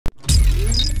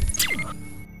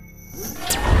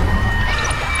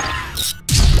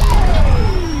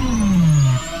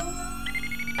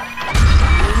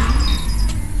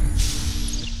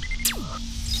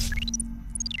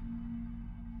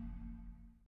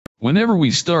Whenever we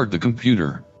start the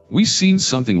computer, we see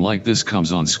something like this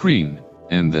comes on screen,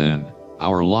 and then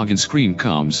our login screen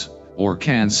comes, or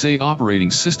can say operating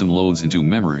system loads into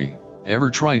memory. Ever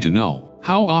try to know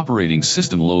how operating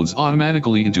system loads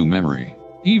automatically into memory,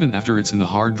 even after it's in the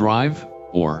hard drive?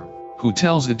 Or who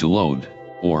tells it to load?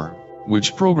 Or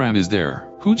which program is there?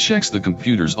 Who checks the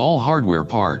computer's all hardware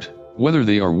part, whether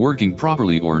they are working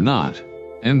properly or not,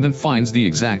 and then finds the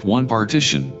exact one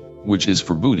partition, which is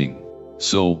for booting?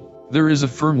 So, there is a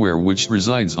firmware which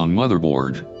resides on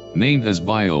motherboard, named as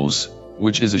BIOS,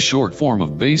 which is a short form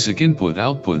of Basic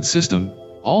Input-Output System,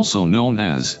 also known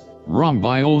as ROM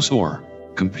BIOS or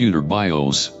Computer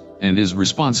BIOS, and is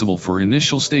responsible for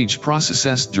initial stage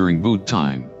processes during boot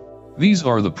time. These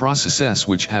are the processes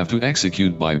which have to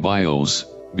execute by BIOS,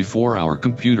 before our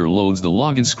computer loads the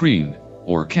login screen,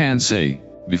 or can say,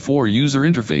 before user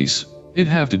interface. It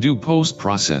have to do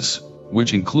post-process,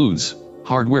 which includes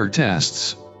hardware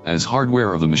tests, as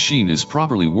hardware of the machine is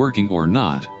properly working or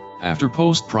not. After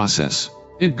post-process,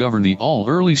 it govern the all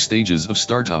early stages of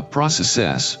startup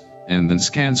processes, and then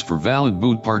scans for valid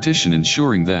boot partition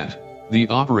ensuring that the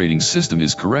operating system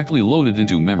is correctly loaded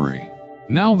into memory.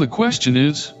 Now the question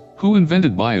is, who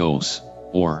invented BIOS,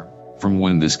 or from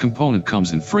when this component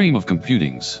comes in frame of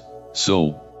computings?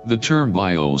 So, the term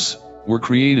BIOS were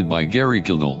created by Gary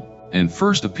Kildall, and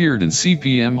first appeared in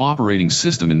CP/M operating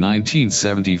system in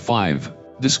 1975,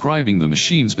 describing the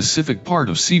machine-specific part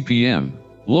of CP/M,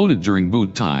 loaded during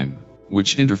boot time,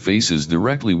 which interfaces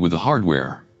directly with the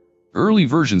hardware. Early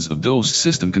versions of DOS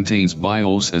system contains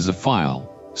BIOS as a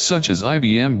file, such as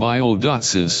IBM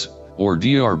bio.sys, or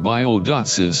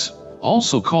drbio.sys,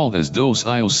 also called as DOS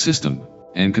IOS system,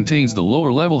 and contains the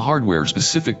lower-level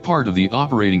hardware-specific part of the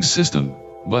operating system,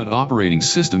 but operating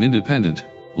system independent.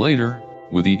 Later,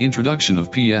 with the introduction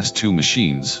of PS2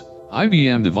 machines,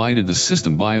 IBM divided the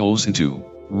system BIOS into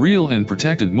real and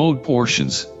protected mode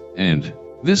portions, and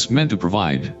this meant to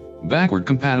provide backward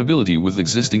compatibility with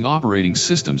existing operating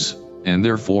systems, and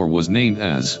therefore was named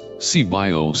as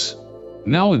C-BIOS.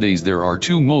 Nowadays there are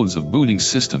two modes of booting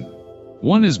system.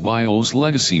 One is BIOS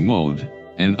legacy mode,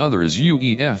 and other is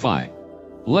UEFI.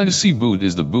 Legacy boot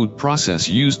is the boot process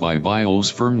used by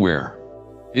BIOS firmware.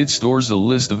 It stores a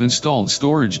list of installed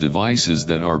storage devices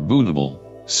that are bootable,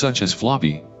 such as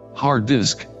floppy, hard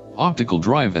disk, optical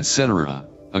drive, etc.,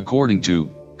 according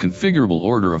to configurable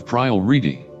order of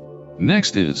priority.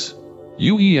 Next is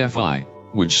UEFI,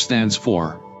 which stands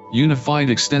for Unified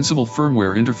Extensible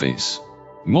Firmware Interface.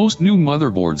 Most new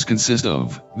motherboards consist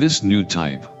of this new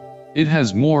type. It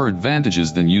has more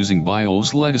advantages than using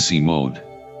BIOS legacy mode.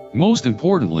 Most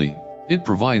importantly, it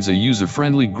provides a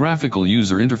user-friendly graphical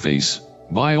user interface.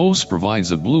 BIOS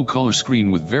provides a blue color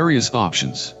screen with various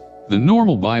options. The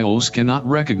normal BIOS cannot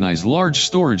recognize large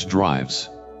storage drives.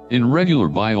 In regular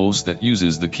BIOS that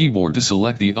uses the keyboard to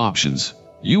select the options,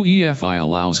 UEFI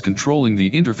allows controlling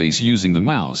the interface using the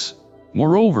mouse.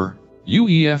 Moreover,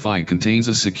 UEFI contains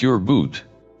a secure boot,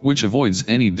 which avoids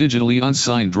any digitally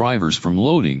unsigned drivers from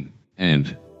loading,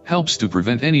 and helps to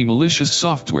prevent any malicious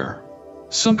software.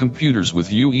 Some computers with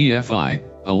UEFI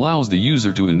allows the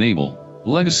user to enable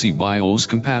legacy BIOS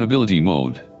compatibility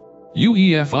mode.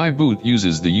 UEFI boot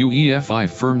uses the UEFI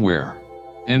firmware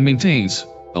and maintains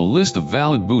a list of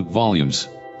valid boot volumes,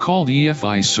 called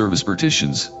EFI service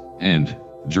partitions, and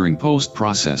during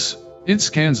post-process, it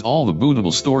scans all the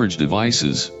bootable storage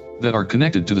devices that are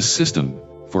connected to the system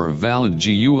for a valid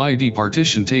GUID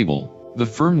partition table. The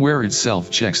firmware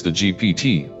itself checks the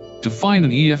GPT to find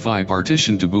an EFI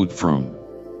partition to boot from,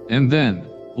 and then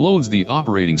loads the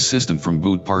operating system from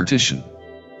boot partition.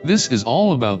 This is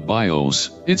all about BIOS,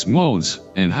 its modes,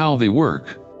 and how they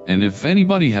work. And if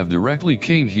anybody have directly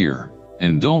came here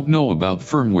and don't know about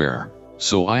firmware,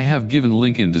 so I have given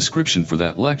link in description for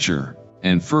that lecture.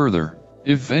 And further,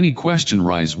 if any question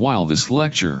rise while this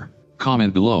lecture,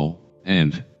 comment below,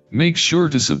 and make sure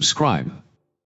to subscribe.